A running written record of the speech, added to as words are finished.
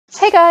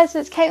Hey guys,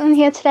 it's Caitlin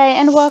here today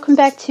and welcome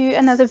back to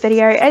another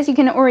video. As you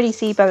can already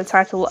see by the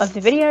title of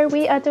the video,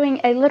 we are doing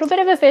a little bit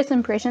of a first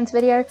impressions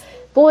video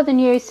for the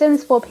new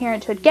Sims 4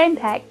 Parenthood game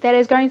pack that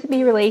is going to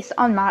be released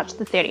on March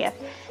the 30th.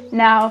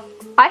 Now,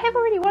 I have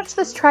already watched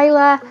this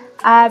trailer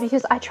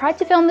because I tried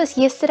to film this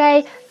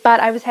yesterday, but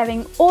I was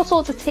having all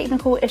sorts of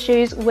technical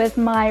issues with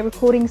my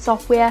recording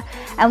software,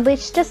 and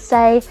let's just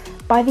say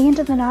by the end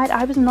of the night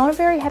I was not a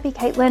very happy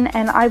Caitlin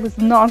and I was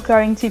not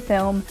going to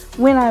film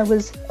when I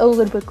was a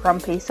little bit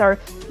grumpy. So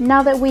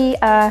now that we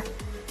had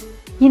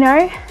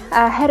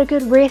a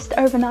good rest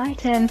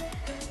overnight and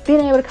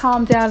been able to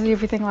calm down and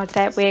everything like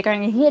that, we're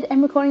going ahead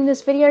and recording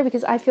this video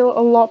because I feel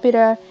a lot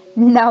better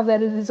now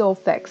that it is all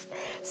fixed.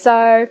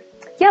 So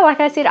yeah,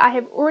 like I said, I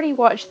have already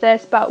watched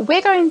this, but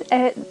we're going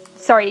to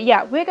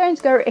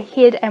go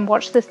ahead and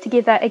watch this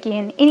together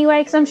again anyway,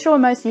 because I'm sure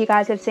most of you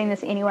guys have seen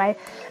this anyway.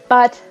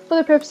 But for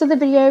the purpose of the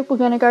video, we're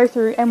going to go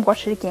through and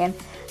watch it again.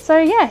 So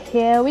yeah,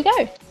 here we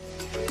go.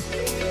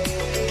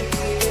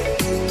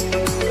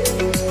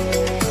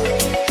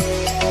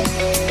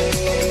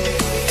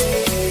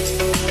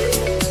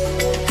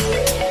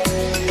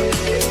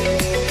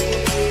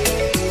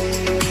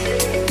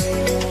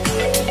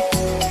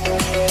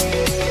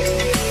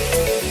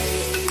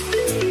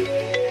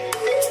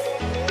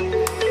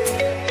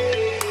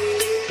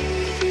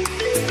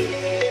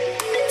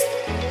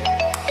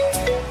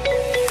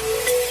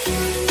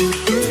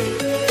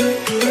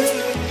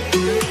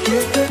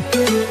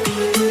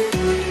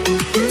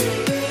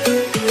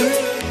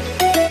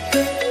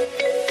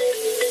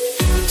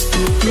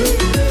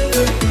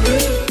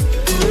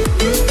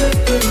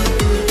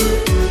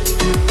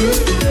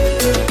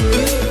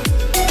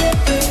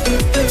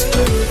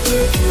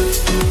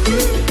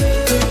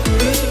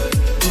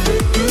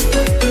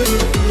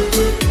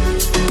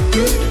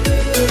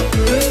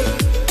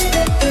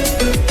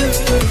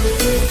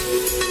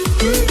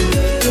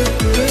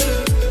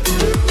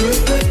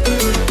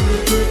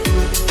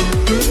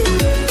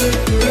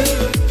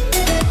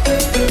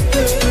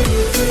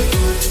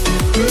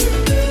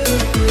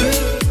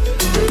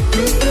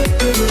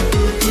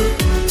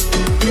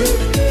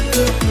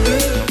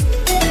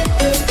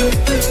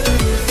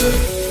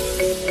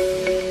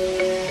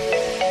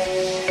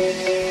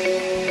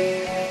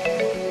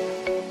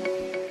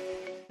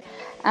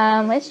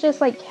 Let's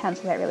just like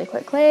cancel that really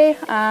quickly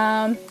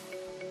and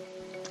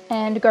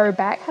go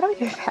back. How do we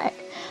go back?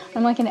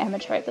 I'm like an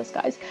amateur at this,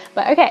 guys.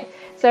 But okay,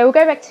 so we'll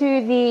go back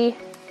to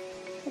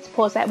let's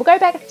pause that. We'll go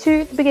back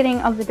to the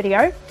beginning of the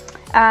video.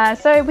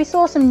 So we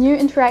saw some new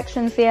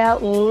interactions there,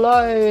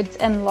 loads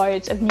and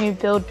loads of new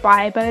build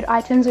buy mode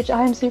items, which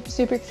I am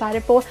super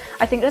excited for.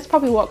 I think that's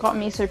probably what got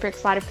me super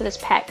excited for this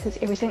pack, because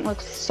everything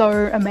looks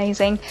so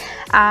amazing.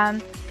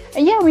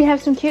 And yeah, we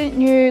have some cute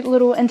new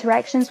little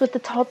interactions with the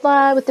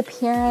toddler, with the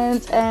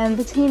parents, and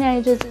the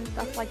teenagers and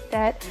stuff like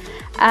that.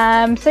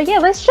 So yeah,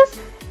 let's just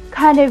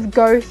kind of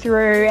go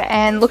through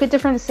and look at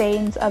different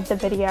scenes of the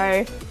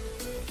video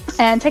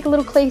and take a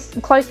little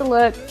closer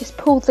look, just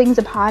pull things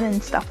apart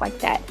and stuff like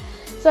that.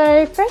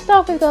 So first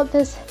off, we've got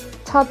this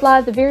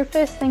toddler, the very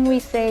first thing we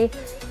see,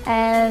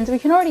 and we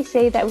can already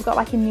see that we've got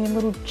like a new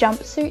little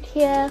jumpsuit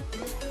here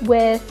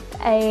with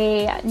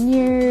a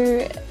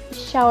new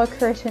shower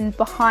curtain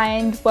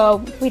behind. Well,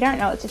 we don't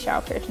know it's a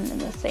shower curtain in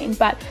this scene,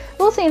 but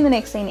we'll see in the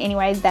next scene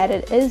anyway that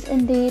it is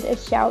indeed a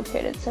shower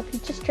curtain. So if you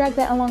just drag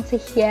that along to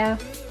here.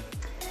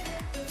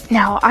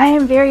 Now, I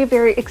am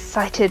very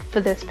excited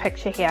for this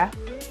picture here,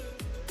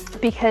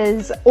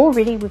 because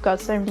already we've got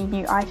so many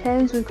new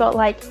items. We've got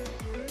like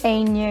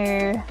a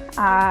new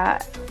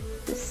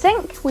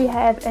sink, we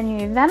have a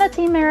new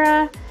vanity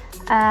mirror,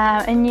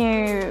 a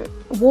new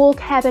wall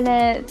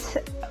cabinet.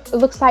 It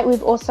looks like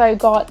we've also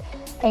got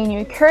a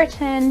new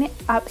curtain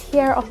up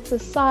here off the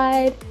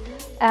side,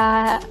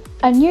 a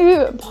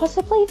new,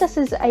 possibly this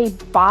is a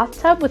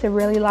bathtub with a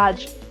really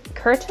large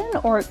curtain,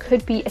 or it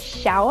could be a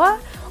shower,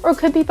 or it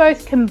could be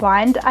both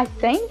combined. I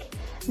think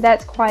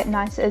that's quite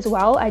nice as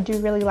well. I do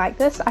really like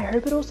this. I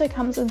hope it also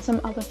comes in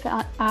some other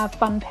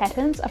fun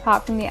patterns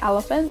apart from the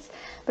elephants,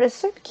 but it's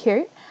super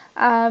cute.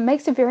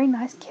 Makes a very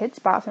nice kids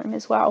bathroom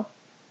as well.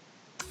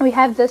 We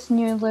have this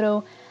new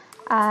little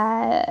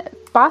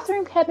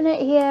bathroom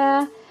cabinet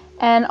here.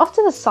 And off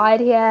to the side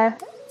here,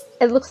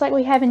 it looks like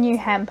we have a new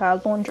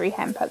hamper, laundry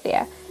hamper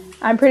there.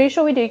 I'm pretty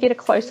sure we do get a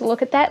closer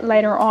look at that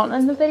later on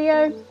in the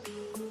video.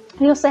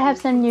 We also have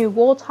some new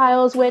wall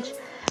tiles, which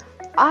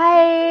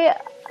I'm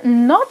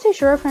not too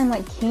sure if I'm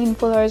like keen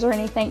for those or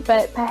anything,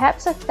 but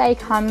perhaps if they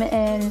come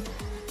in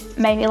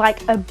maybe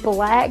like a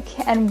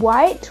black and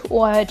white,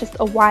 or just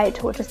a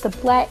white or just a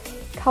black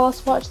color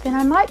swatch, then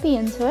I might be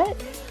into it.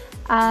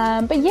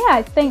 But yeah,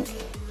 I think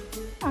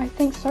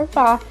so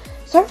far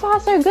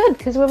so good,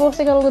 because we've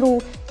also got a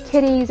little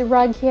kitties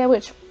rug here,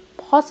 which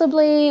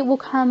possibly will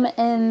come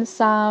in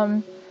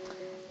some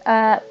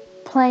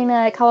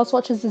plainer color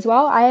swatches as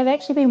well. I have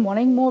actually been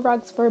wanting more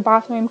rugs for a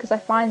bathroom, because I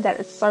find that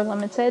it's so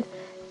limited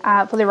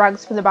for the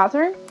rugs for the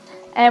bathroom.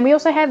 And we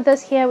also have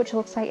this here, which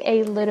looks like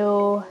a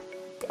little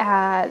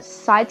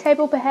side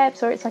table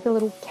perhaps, or it's like a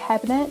little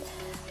cabinet.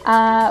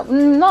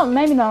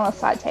 Maybe not on a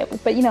side table,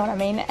 but you know what I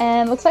mean.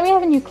 And looks like we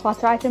have a new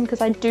clutter item,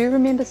 because I do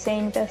remember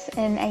seeing this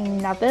in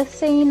another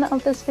scene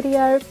of this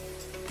video.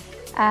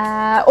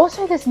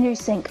 Also this new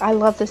sink. I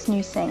love this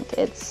new sink.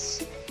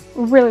 It's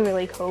really,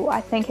 really cool.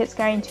 I think it's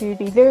going to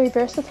be very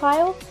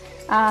versatile,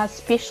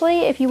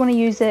 especially if you want to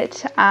use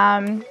it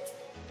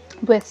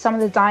with some of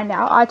the dined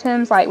out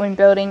items, like when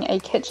building a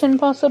kitchen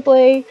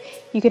possibly.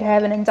 You could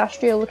have an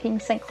industrial looking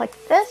sink like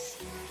this.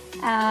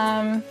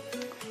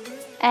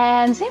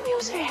 And then we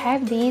also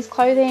have these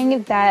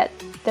clothing that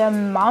the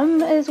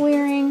mum is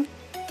wearing,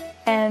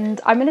 and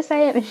I'm gonna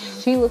say it,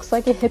 she looks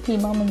like a hippie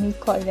mum in these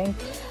clothing.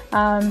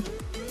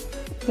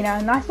 You know,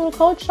 a nice little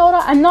cold shoulder.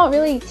 I'm not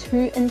really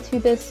too into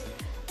this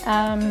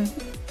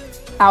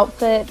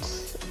outfit.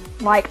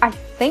 Like, I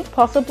think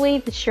possibly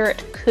the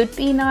shirt could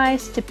be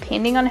nice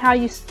depending on how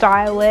you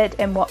style it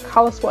and what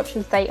color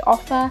swatches they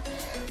offer.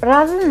 But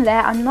other than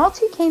that, I'm not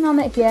too keen on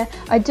it here.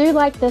 I do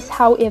like this,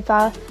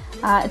 however.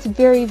 It's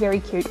very, very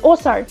cute.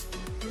 Also,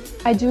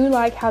 I do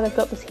like how they've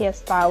got this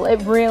hairstyle.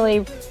 It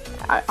really,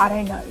 I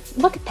don't know.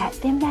 Look at that,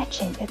 they're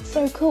matching. It's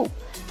so cool.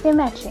 They're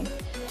matching.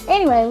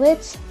 Anyway,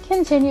 let's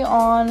continue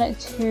on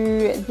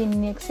to the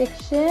next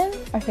section.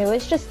 Okay,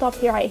 let's just stop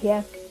here, right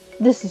here.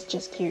 This is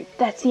just cute.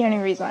 That's the only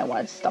reason I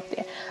wanted to stop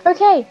there.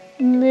 Okay,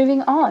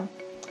 moving on.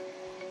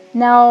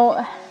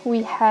 Now,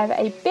 we have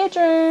a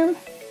bedroom.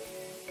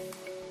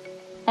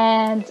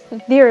 And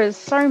there is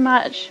so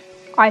much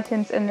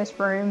items in this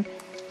room.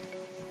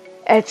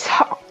 It's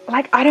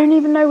like, I don't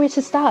even know where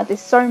to start. There's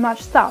so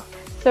much stuff.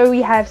 So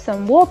we have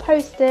some wall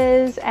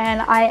posters,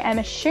 and I am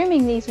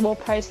assuming these wall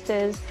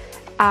posters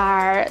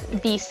are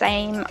the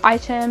same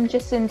item,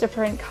 just in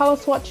different color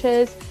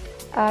swatches.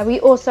 We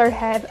also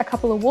have a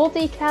couple of wall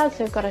decals.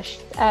 So we've got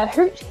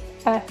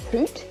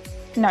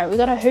we've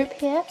got a hoop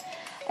here,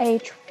 a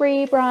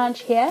tree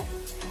branch here,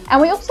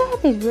 and we also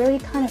have these really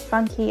kind of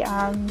funky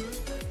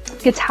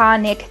guitar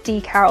neck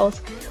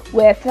decals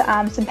with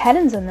some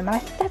patterns in them, and I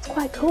think that's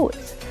quite cool.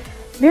 It's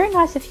very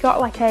nice if you got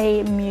like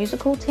a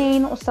musical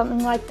teen or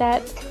something like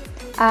that.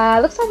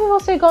 Looks like we've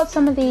also got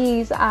some of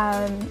these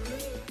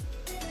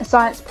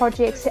science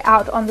projects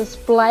out on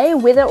display.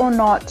 Whether or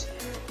not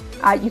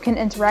you can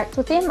interact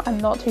with them, I'm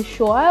not too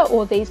sure,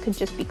 or these could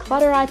just be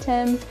clutter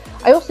items.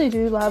 I also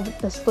do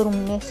love this little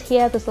mess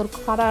here, this little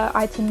clutter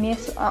item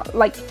mess.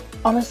 Like,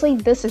 honestly,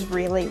 this is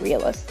really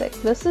realistic.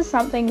 This is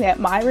something that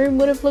my room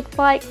would have looked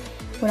like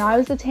when I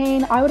was a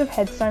teen. I would have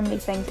had so many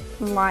things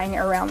lying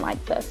around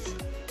like this.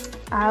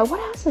 What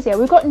else is there?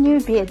 We've got new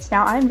beds.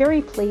 Now, I'm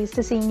very pleased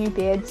to see new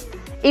beds.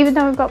 Even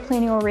though we've got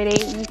plenty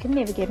already, you can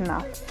never get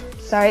enough.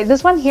 So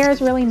this one here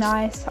is really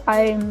nice.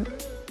 I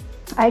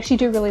actually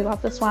do really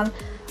love this one.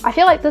 I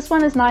feel like this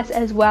one is nice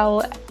as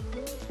well,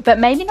 but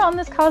maybe not on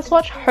this color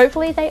swatch.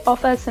 Hopefully they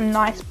offer some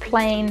nice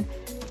plain,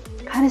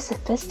 kind of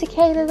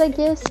sophisticated, I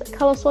guess,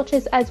 color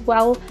swatches as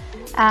well.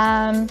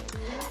 And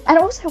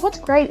also what's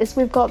great is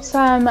we've got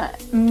some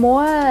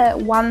more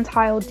one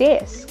tile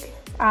desk.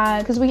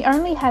 Because we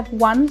only have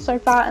one so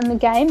far in the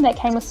game that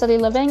came with City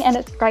Living, and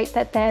it's great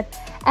that they've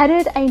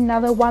added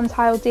another one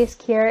tile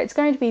desk here. It's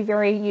going to be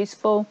very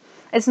useful.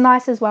 It's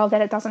nice as well that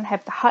it doesn't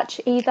have the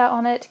hutch either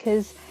on it,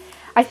 because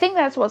I think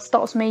that's what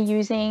stops me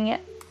using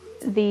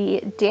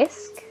the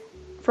desk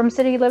from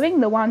City Living.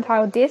 The one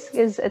tile desk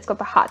is it's got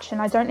the hutch,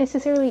 and I don't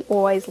necessarily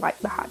always like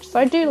the hutch, so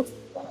I do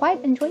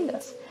quite enjoy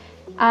this.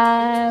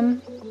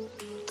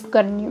 We've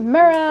got a new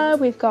mirror,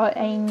 we've got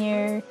a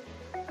new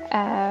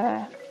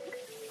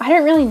I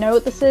don't really know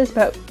what this is,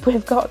 but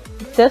we've got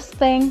this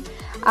thing.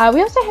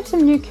 We also have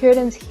some new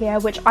curtains here,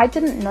 which I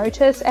didn't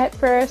notice at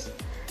first.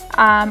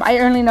 I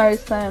only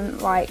noticed them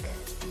like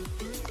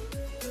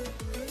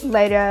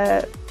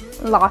later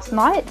last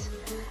night.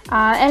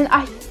 And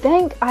I'm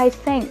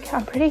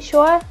pretty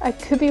sure, I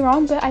could be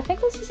wrong, but I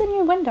think this is a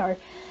new window.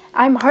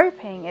 I'm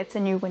hoping it's a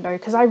new window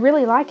because I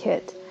really like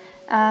it.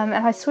 And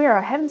I swear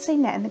I haven't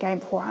seen that in the game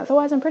before.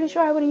 Otherwise, I'm pretty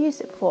sure I would have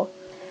used it before.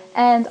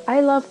 And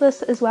I love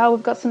this as well.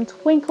 We've got some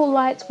twinkle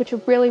lights, which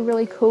are really,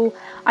 really cool.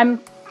 I'm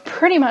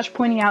pretty much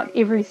pointing out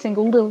every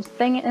single little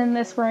thing in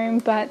this room,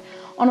 but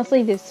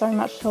honestly, there's so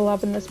much to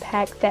love in this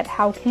pack that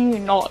how can you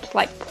not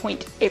like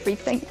point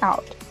everything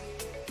out?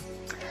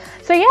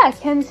 So yeah,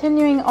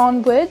 continuing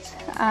onwards.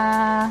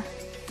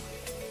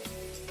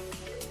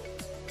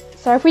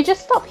 So if we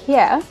just stop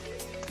here,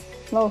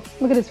 well,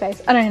 look at his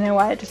face. I don't know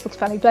why, it just looks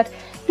funny, but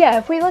yeah,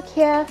 if we look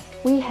here,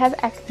 we have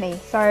acne.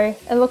 So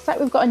it looks like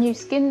we've got a new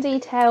skin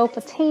detail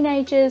for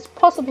teenagers,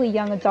 possibly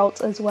young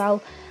adults as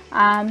well.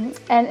 And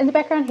in the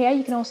background here,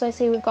 you can also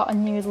see we've got a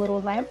new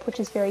little lamp, which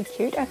is very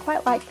cute. I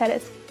quite like that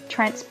it's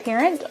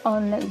transparent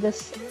on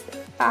this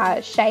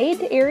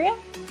shade area.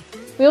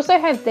 We also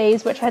have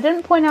these, which I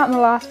didn't point out in the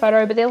last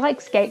photo, but they're like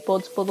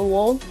skateboards for the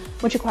wall,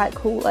 which are quite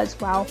cool as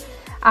well.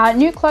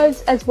 New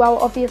clothes as well,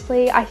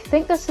 obviously. I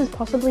think this is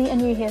possibly a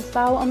new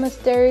hairstyle on this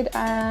dude.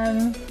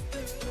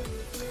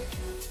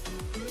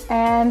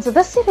 And so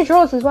this set of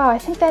drawers as well, I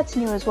think that's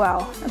new as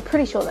well. I'm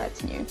pretty sure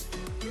that's new.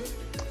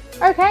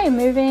 Okay,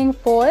 moving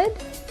forward.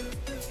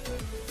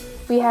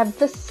 We have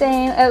this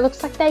scene. It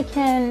looks like they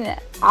can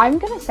I'm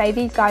gonna say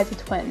these guys are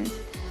twins,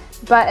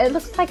 but it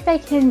looks like they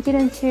can get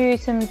into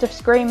some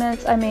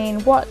disagreements. I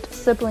mean, what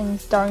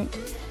siblings don't?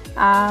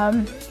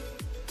 And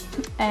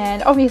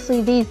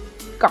obviously these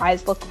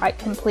guys look like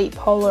complete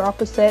polar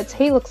opposites.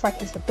 He looks like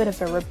he's a bit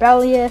of a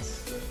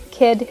rebellious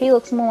kid. He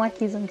looks more like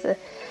he's into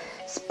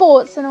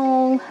sports and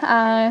all.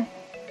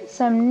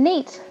 Some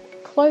neat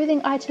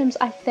clothing items,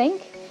 I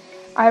think.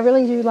 I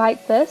really do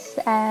like this,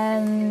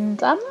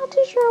 and I'm not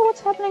too sure what's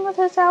happening with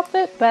his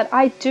outfit, but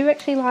I do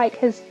actually like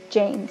his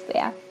jeans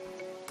there.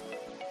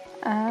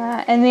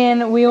 And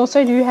then we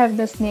also do have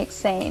this next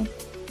scene.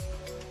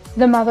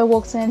 The mother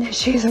walks in.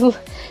 She's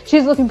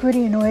looking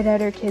pretty annoyed at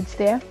her kids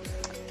there.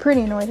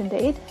 Pretty annoyed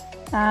indeed.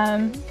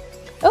 Oh,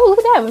 look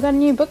at that. We've got a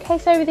new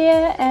bookcase over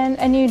there and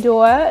a new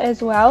door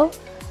as well.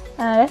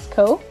 That's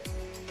cool.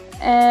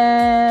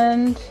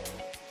 And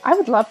I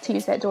would love to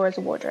use that door as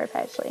a wardrobe,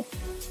 actually.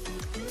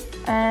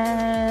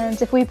 And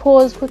if we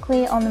pause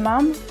quickly on the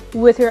mum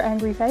with her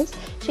angry face,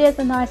 she has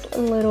a nice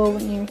little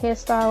new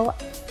hairstyle.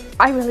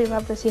 I really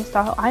love this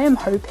hairstyle. I am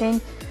hoping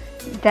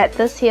that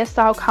this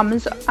hairstyle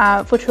comes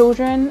for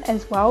children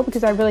as well,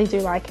 because I really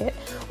do like it.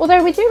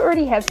 Although we do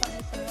already have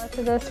something similar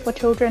to this for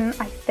children,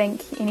 I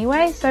think,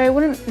 anyway, so it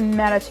wouldn't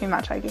matter too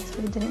much, I guess, if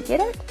we didn't get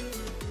it.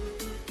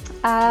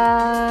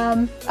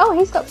 Oh,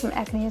 he's got some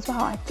acne as well.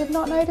 I did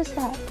not notice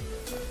that.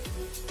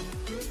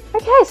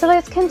 Okay, so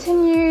let's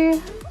continue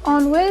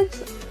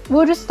onwards.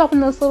 We'll just stop in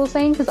this little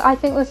scene because I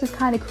think this is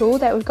kind of cool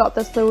that we've got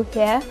this little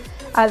hair,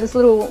 this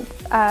little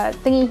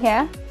thingy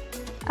here,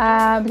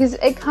 because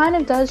it kind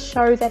of does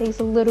show that he's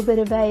a little bit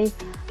of a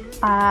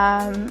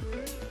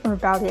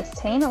rebellious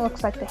teen. It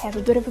looks like they have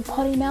a bit of a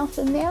potty mouth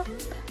in there,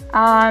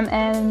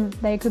 and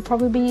they could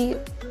probably be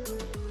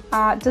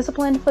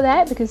disciplined for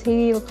that, because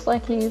he looks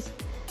like he's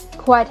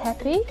quite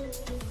happy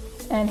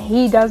and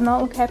he does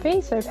not look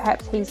happy, so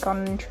perhaps he's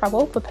gotten in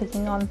trouble for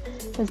picking on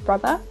his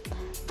brother.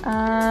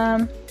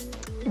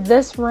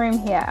 This room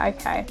here,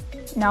 okay,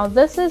 now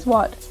this is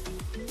what,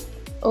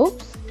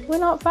 oops, we're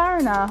not far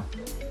enough.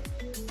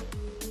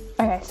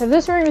 Okay, so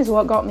this room is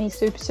what got me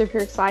super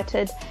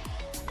excited,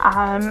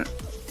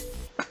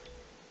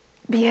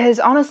 because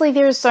honestly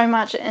there is so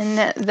much in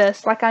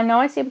this. Like, I know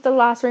I said with the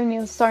last room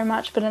there was so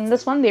much, but in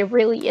this one there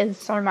really is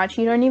so much.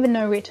 You don't even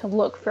know where to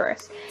look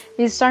first.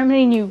 There's so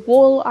many new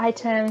wall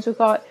items. We've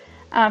got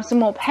some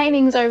more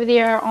paintings over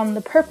there on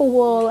the purple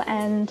wall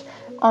and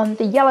on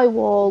the yellow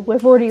wall.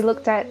 We've already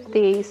looked at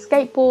the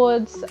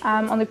skateboards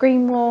on the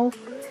green wall.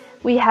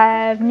 We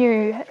have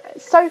new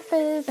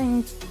sofas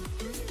and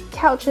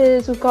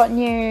couches. We've got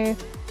new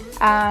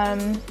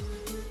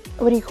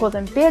what do you call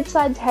them,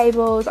 bedside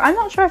tables. I'm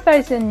not sure if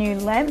those are new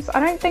lamps.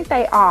 I don't think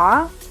they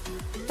are.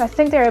 I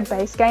think they're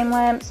base game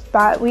lamps,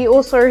 but we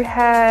also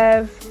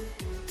have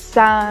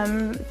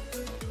some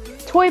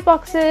toy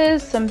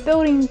boxes, some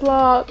building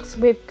blocks.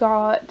 We've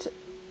got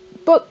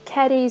book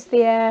caddies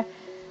there,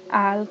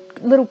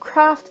 little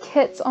craft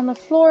kits on the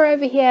floor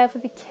over here for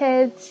the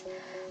kids,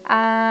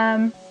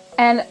 and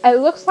it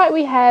looks like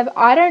we have,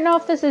 I don't know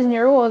if this is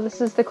new or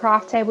this is the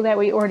craft table that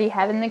we already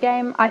have in the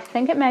game. I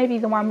think it may be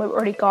the one we've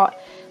already got,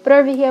 but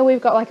over here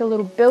we've got like a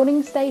little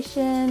building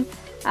station,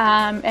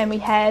 and we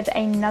have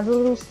another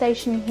little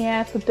station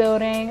here for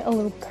building, a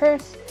little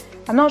purse.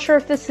 I'm not sure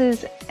if this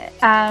is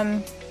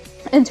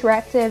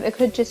interactive. It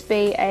could just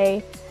be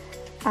a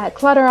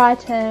clutter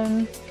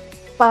item,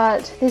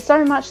 but there's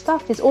so much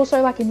stuff. There's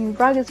also like a new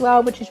rug as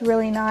well, which is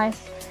really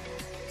nice.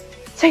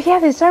 So yeah,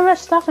 there's so much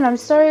stuff, and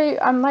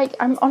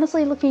I'm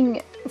honestly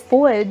looking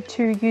forward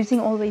to using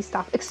all these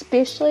stuff,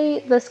 especially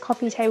this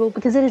coffee table,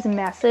 because it is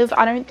massive.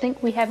 I don't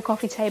think we have a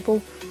coffee table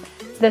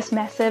this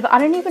massive. I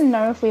don't even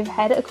know if we've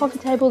had a coffee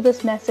table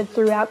this massive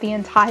throughout the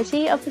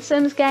entirety of the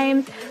Sims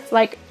games.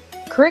 Like,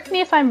 correct me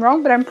if I'm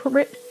wrong, but I'm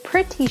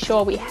pretty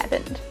sure we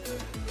haven't.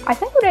 I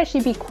think it would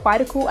actually be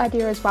quite a cool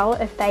idea as well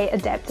if they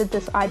adapted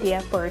this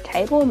idea for a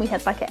table and we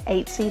had like an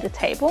 8-seater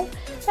table.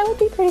 That would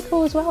be pretty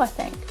cool as well, I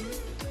think.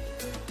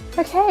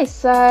 Okay,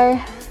 so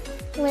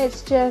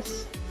let's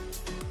just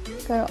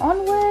go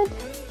onward.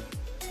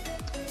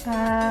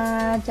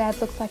 Dad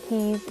looks like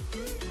he's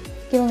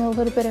giving a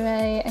little bit of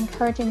an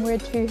encouraging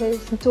word to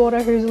his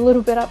daughter, who's a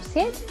little bit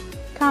upset,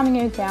 calming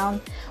her down.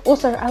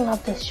 Also, I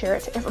love this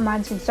shirt. It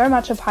reminds me so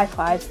much of High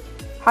Five.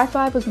 High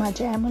Five was my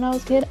jam when I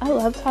was a kid. I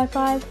loved High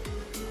Five.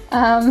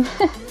 I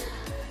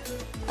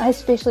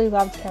especially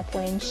loved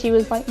Kathleen. She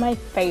was like my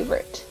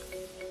favorite.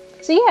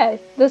 So yeah,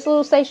 this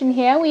little station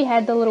here, we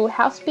had the little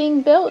house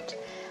being built.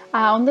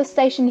 On this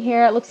station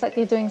here, it looks like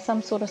they're doing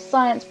some sort of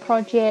science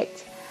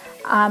project.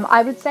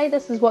 I would say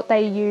this is what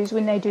they use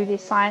when they do their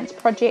science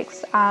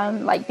projects,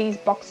 like these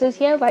boxes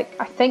here. Like,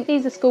 I think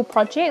these are school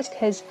projects,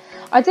 because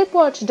I did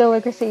watch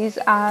Delicacy's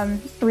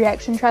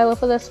reaction trailer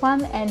for this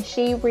one, and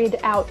she read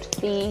out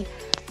the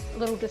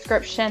little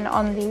description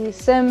on the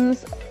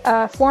Sims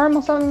forum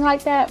or something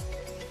like that,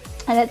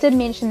 and it did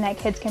mention that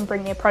kids can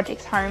bring their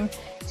projects home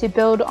to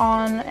build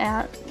on,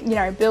 you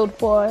know, build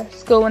for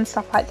school and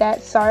stuff like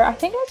that. So I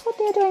think that's what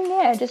they're doing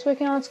there, just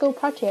working on a school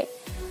project.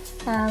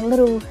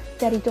 Little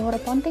daddy-daughter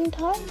bonding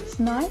time. It's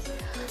nice.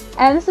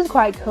 And this is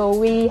quite cool.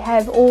 We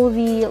have all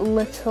the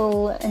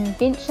little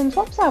inventions.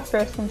 What's our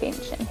first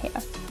invention here?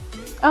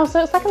 Oh,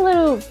 so it's like a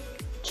little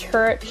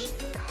church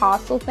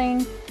castle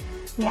thing.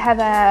 We have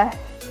a,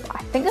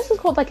 I think this is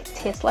called like a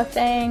Tesla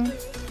thing.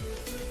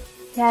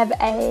 We have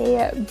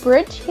a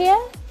bridge here,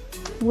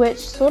 which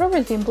sort of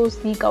resembles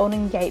the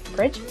Golden Gate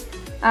Bridge.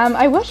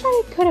 I wish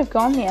I could have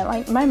gone there.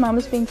 Like, my mum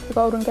has been to the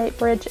Golden Gate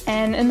Bridge,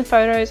 and in the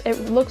photos it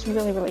looks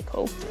really, really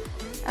cool.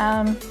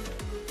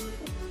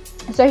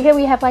 So here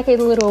we have like a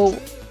little,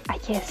 I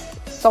guess,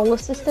 solar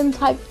system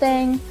type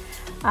thing.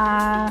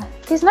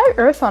 There's no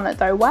earth on it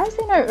though. Why is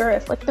there no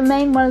earth? Like, the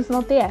main one is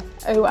not there.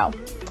 Oh well.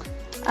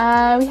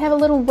 We have a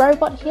little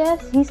robot here.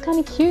 He's kind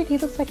of cute. He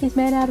looks like he's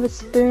made out of a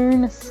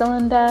spoon, a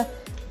cylinder,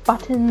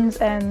 buttons,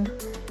 and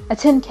a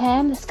tin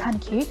can. That's kind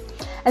of cute.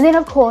 And then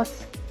of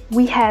course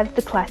we have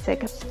the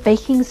classic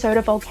baking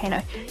soda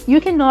volcano.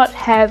 You cannot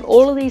have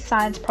all of these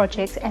science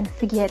projects and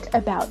forget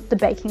about the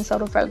baking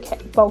soda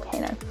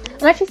volcano.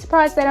 I'm actually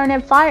surprised they don't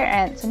have fire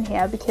ants in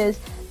here, because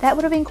that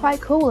would have been quite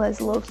cool as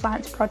a little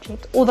science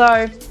project.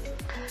 Although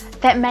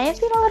that may have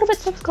been a little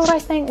bit difficult, I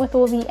think, with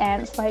all the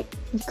ants like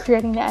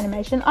creating the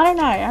animation. I don't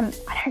know.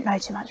 I don't know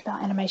too much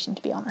about animation,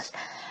 to be honest.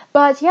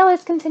 But yeah,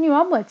 let's continue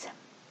onwards.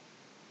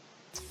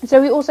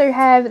 So we also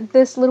have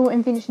this little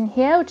invention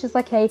here, which is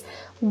like a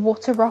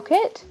water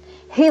rocket.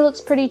 He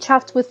looks pretty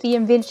chuffed with the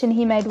invention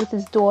he made with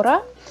his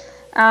daughter.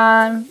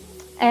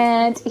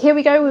 And here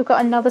we go, we've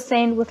got another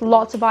scene with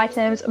lots of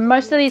items.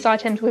 Most of these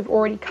items we've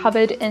already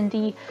covered in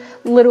the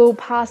little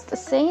past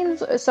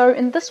scenes. So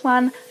in this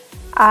one,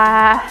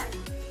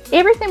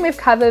 everything we've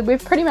covered,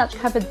 we've pretty much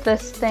covered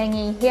this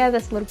thingy here,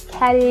 this little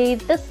caddy,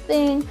 this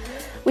thing.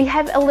 We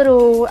have a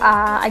little,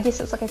 I guess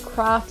it's like a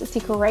craft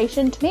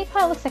decoration. To me, it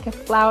kind of looks like a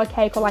flower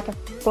cake or like a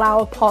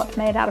flower pot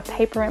made out of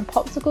paper and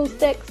popsicle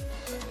sticks.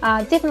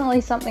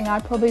 Definitely something I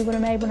probably would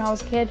have made when I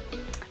was a kid.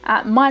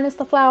 Minus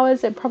the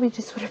flowers, it probably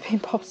just would have been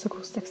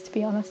popsicle sticks, to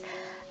be honest.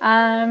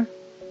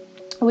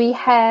 We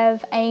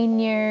have a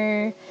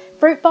new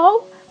fruit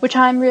bowl, which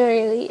I'm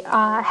really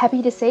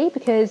happy to see,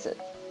 because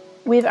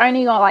we've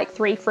only got like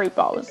 3 fruit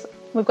bowls.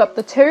 We've got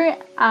the 2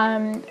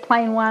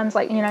 plain ones,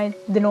 like, you know,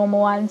 the normal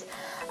ones.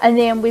 And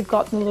then we've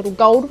got the little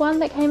gold one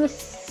that came with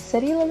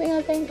City Living,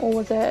 I think, or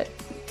was it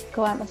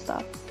Glamour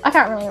Stuff? I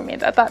can't really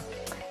remember, but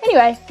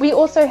anyway, we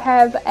also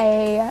have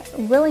a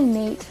really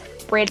neat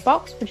bread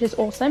box, which is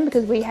awesome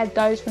because we had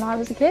those when I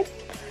was a kid.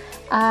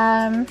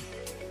 I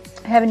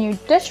have a new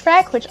dish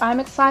rack, which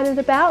I'm excited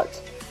about.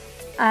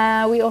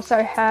 We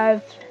also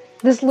have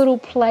this little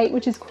plate,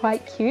 which is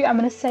quite cute. I'm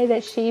going to say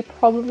that she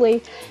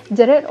probably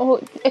did it,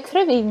 or it could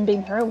have even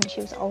been her when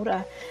she was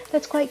older.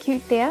 That's quite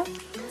cute there.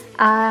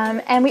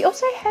 And we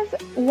also have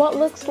what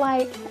looks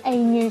like a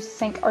new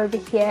sink over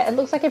here. It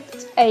looks like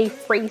it's a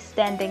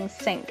freestanding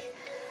sink.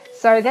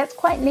 So that's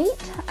quite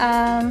neat.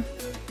 And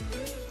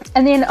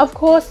then of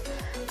course,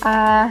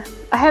 I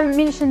haven't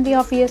mentioned the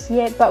obvious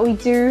yet, but we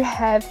do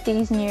have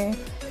these new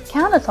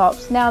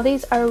countertops. Now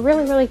these are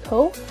really, really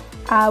cool.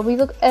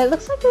 It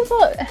looks like we've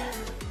got,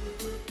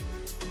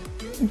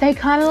 they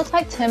kind of look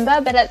like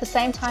timber, but at the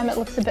same time it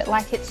looks a bit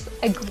like it's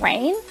a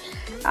grain.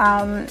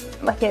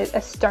 Like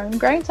a stone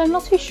grain, so I'm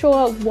not too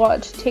sure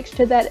what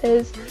texture that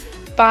is,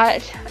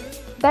 but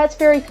that's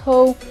very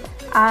cool.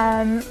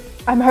 I'm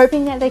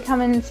hoping that they come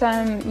in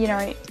some, you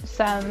know,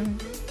 some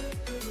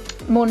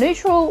more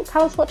neutral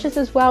color swatches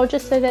as well,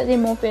 just so that they're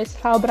more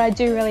versatile. But I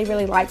do really,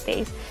 really like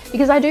these,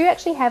 because I do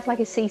actually have like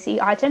a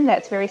CC item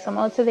that's very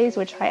similar to these,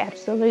 which I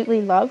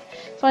absolutely love.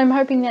 So I'm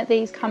hoping that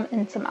these come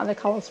in some other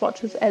color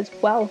swatches as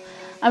well.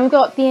 And we've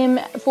got them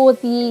for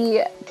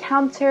the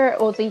counter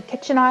or the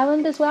kitchen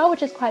island as well,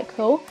 which is quite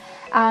cool.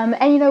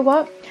 And you know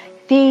what?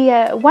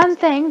 The one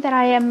thing that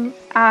I am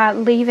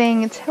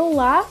leaving till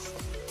last,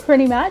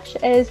 pretty much,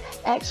 is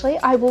actually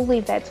I will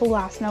leave that till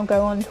last, and I'll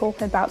go on and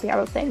talk about the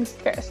other things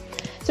first.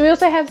 So we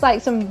also have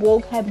like some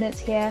wall cabinets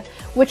here,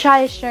 which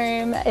I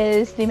assume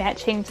is the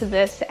matching to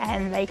this,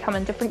 and they come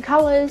in different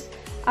colors.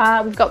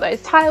 We've got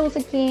those tiles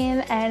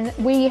again, and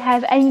we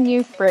have a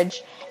new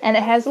fridge, and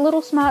it has a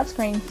little smart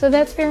screen, so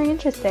that's very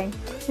interesting.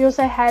 We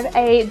also have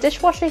a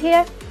dishwasher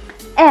here,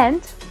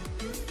 and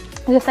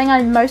the thing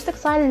I'm most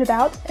excited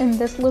about in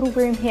this little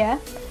room here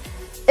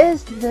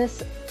is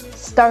this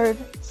stove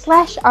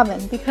slash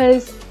oven,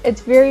 because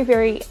it's very,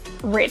 very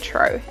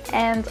retro,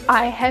 and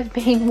I have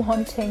been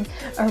wanting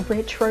a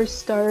retro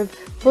stove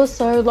for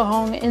so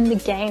long in the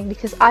game,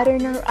 because I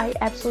don't know, I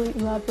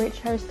absolutely love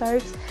retro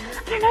stoves.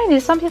 I don't know,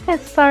 there's something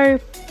that's so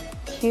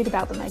cute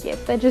about them, I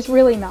guess. They're just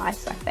really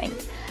nice, I think.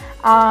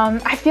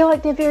 I feel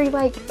like they're very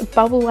like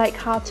bubble-like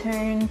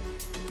cartoon.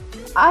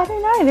 I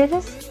don't know, they're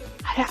just,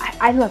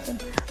 I love them.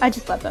 I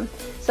just love them.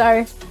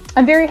 So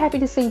I'm very happy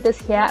to see this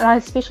here, and I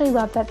especially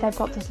love that they've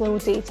got this little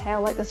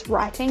detail, like this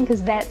writing,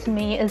 because that to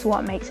me is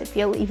what makes it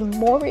feel even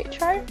more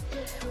retro.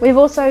 We've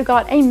also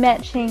got a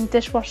matching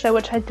dishwasher,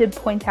 which I did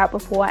point out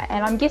before,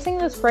 and I'm guessing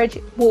this fridge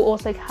will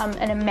also come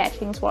in a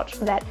matching swatch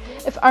for that.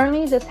 If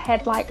only this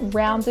had like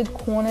rounded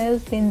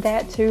corners, then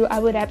that too, I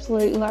would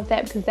absolutely love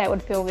that, because that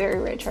would feel very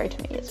retro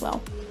to me as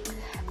well.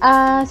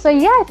 So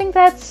yeah, I think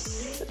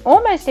that's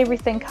almost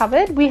everything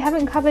covered. We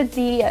haven't covered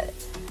the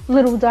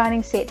little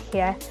dining set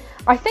here.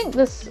 I think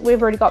this,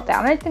 we've already got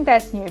that. I don't think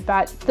that's new,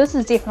 but this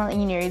is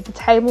definitely new. The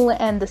table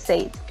and the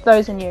seats,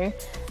 those are new.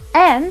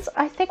 And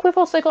I think we've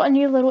also got a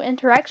new little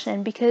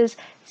interaction, because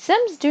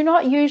Sims do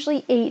not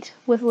usually eat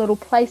with little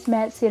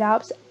placemat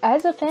setups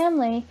as a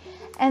family,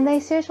 and they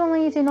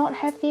certainly do not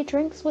have their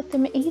drinks with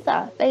them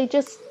either. They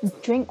just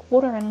drink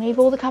water and leave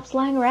all the cups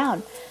lying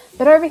around.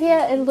 But over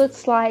here it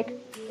looks like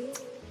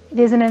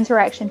there's an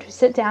interaction to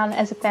sit down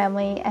as a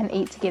family and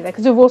eat together,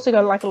 because we've also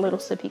got like a little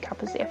sippy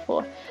cuppers there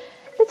for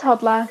the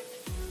toddler.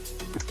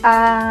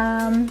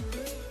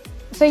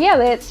 So yeah,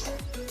 let's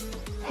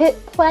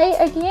hit play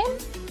again.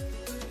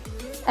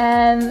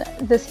 And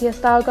this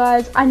hairstyle,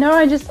 guys, I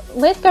know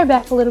let's go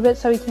back a little bit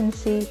so we can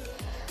see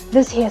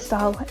this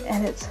hairstyle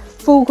and its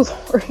full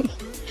glory.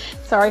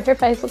 Sorry, her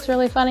face looks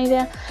really funny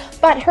there,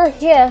 but her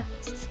hair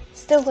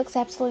still looks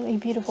absolutely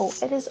beautiful.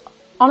 It is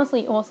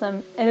honestly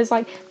awesome. It is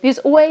like, there's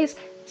always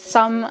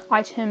some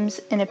items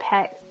in a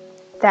pack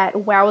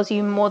that wows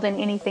you more than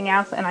anything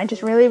else, and I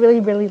just really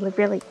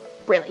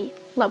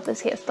love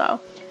this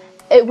hairstyle.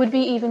 It would be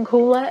even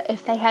cooler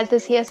if they had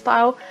this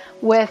hairstyle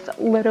with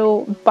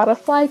little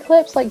butterfly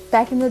clips, like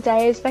back in the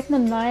days, back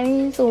in the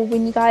 90s, or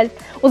when you guys,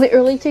 or the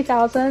early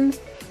 2000s,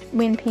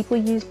 when people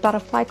used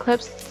butterfly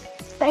clips.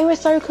 They were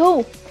so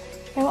cool.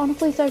 They were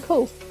honestly so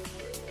cool.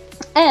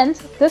 And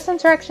this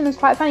interaction is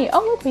quite funny.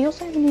 Oh look, we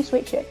also have a new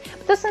sweatshirt.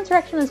 But this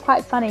interaction is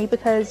quite funny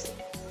because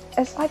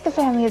it's like the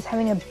family is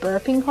having a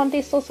burping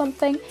contest or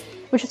something,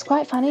 which is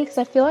quite funny because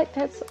I feel like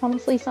that's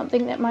honestly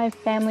something that my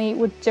family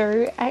would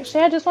do.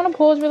 Actually, I just want to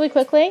pause really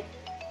quickly,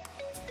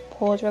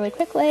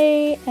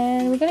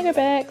 and we're going to go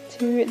back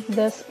to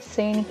this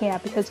scene here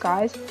because,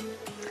 guys,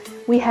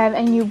 we have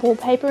a new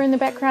wallpaper in the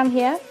background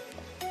here,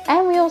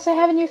 and we also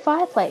have a new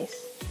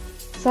fireplace.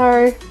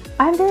 So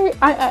I'm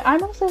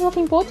also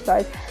looking forward to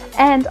those.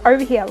 And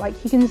over here, like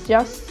you can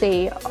just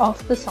see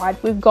off the side,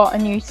 we've got a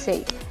new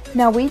seat.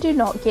 Now, we do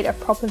not get a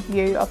proper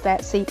view of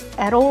that seat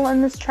at all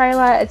in this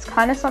trailer. It's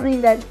kind of something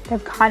that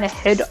they've kind of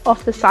hid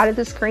off the side of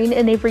the screen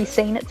in every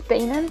scene it's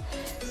been in.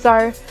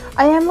 So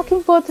I am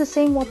looking forward to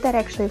seeing what that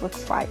actually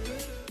looks like.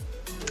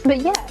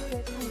 But yeah,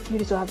 it's kind of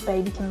cute as well. The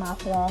baby can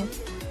laugh along.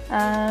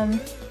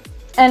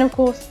 And of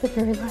course, the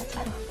fairy lights.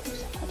 I love them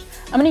so much.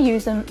 I'm going to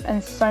use them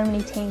in so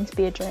many teens'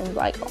 bedrooms,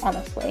 like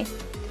honestly.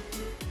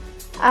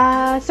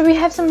 So we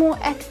have some more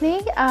acne,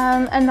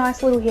 a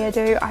nice little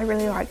hairdo. I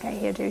really like that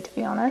hairdo, to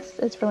be honest.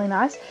 It's really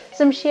nice.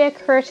 Some sheer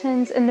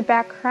curtains in the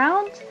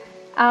background,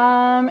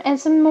 and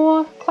some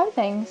more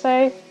clothing.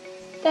 So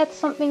that's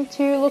something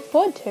to look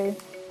forward to.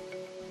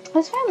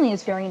 This family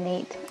is very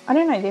neat. I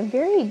don't know, they're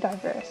very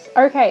diverse.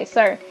 Okay,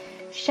 so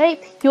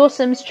shape your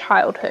Sims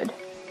childhood.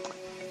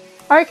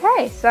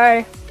 Okay,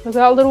 so we've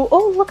got a little,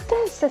 oh look at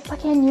this, it's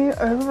like a new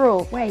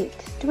overall. Wait,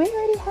 do we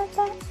already have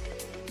that?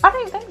 I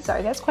don't think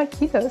so. That's quite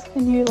cute though. It's a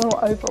new little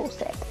overall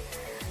set.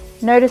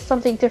 Notice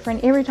something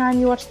different every time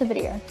you watch the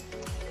video.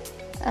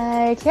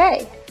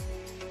 Okay.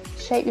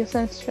 Shape your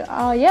Sims.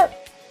 Oh,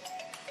 yep.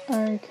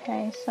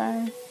 Okay,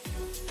 so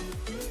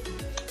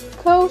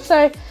cool.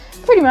 So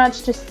pretty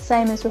much just the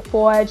same as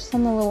before, just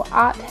on the little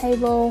art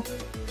table.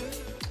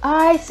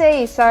 I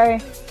see. So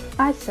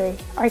I see.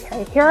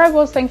 Okay, here I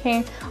was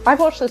thinking, I've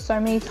watched this so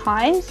many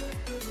times,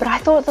 but I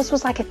thought this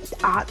was like an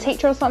art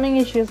teacher or something,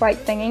 and she was like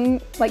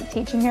singing, like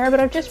teaching her, but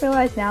I've just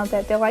realized now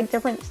that they're like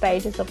different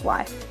stages of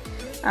life.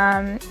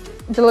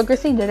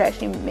 Deligracy did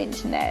actually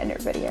mention that in her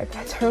video, but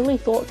I totally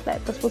thought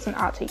that this was an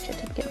art teacher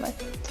to begin with.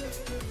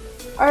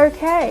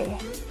 Okay.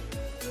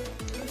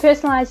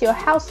 Personalize your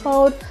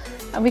household.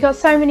 We got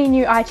so many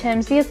new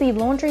items. There's the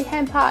laundry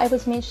hamper I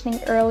was mentioning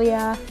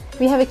earlier.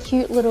 We have a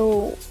cute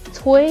little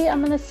toy,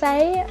 I'm gonna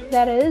say,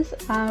 that is.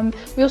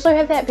 We also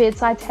have that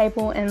bedside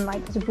table in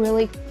like this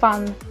really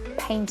fun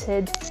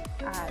painted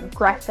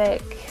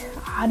graphic.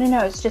 I don't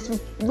know, it's just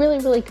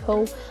really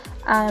cool.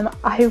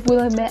 I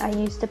will admit I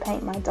used to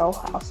paint my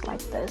dollhouse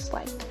like this,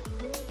 like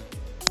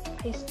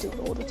I used to do it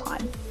all the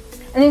time.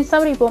 And then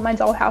somebody bought my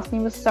dollhouse and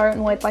he was so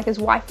annoyed, like his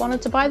wife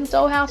wanted to buy the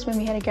dollhouse when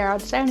we had a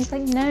garage sale, and he's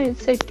like, no,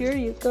 it's so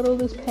dirty, it's got all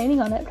this painting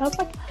on it. But I was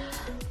like,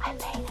 I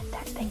painted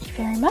that, thank you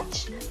very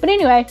much. But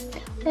anyway,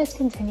 let's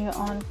continue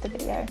on with the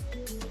video.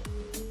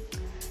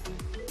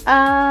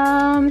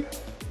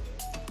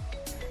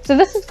 So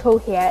this is cool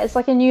here. It's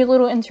like a new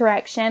little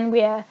interaction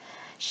where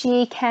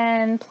she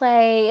can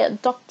play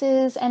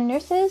doctors and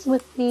nurses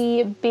with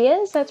the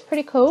bears. That's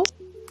pretty cool.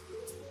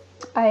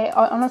 I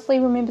honestly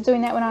remember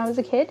doing that when I was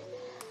a kid.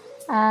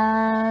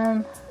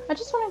 I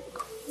just want to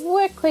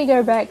quickly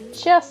go back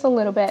just a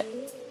little bit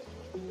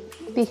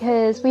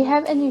because we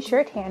have a new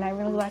shirt here and I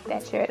really like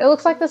that shirt. It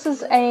looks like this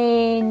is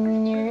a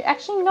new,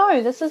 actually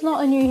no, this is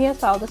not a new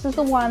hairstyle. This is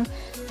the one,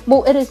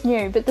 well it is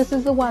new, but this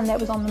is the one that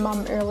was on the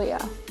mum earlier,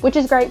 which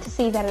is great to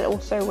see that it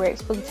also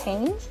works for the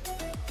teens.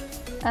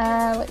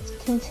 Let's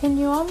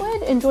continue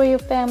onward. Enjoy your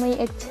family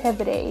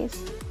activities.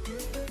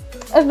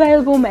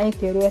 Available May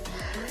 30th.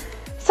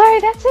 So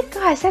that's it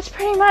guys, that's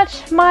pretty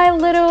much my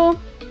little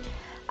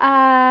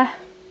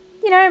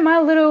you know, my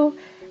little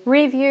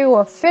review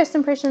or first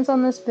impressions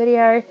on this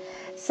video.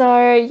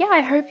 So yeah,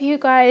 I hope you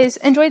guys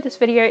enjoyed this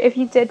video. If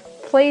you did,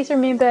 please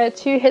remember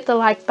to hit the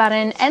like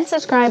button and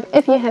subscribe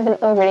if you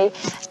haven't already.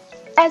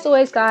 As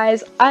always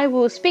guys, I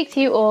will speak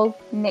to you all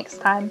next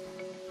time.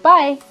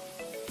 Bye!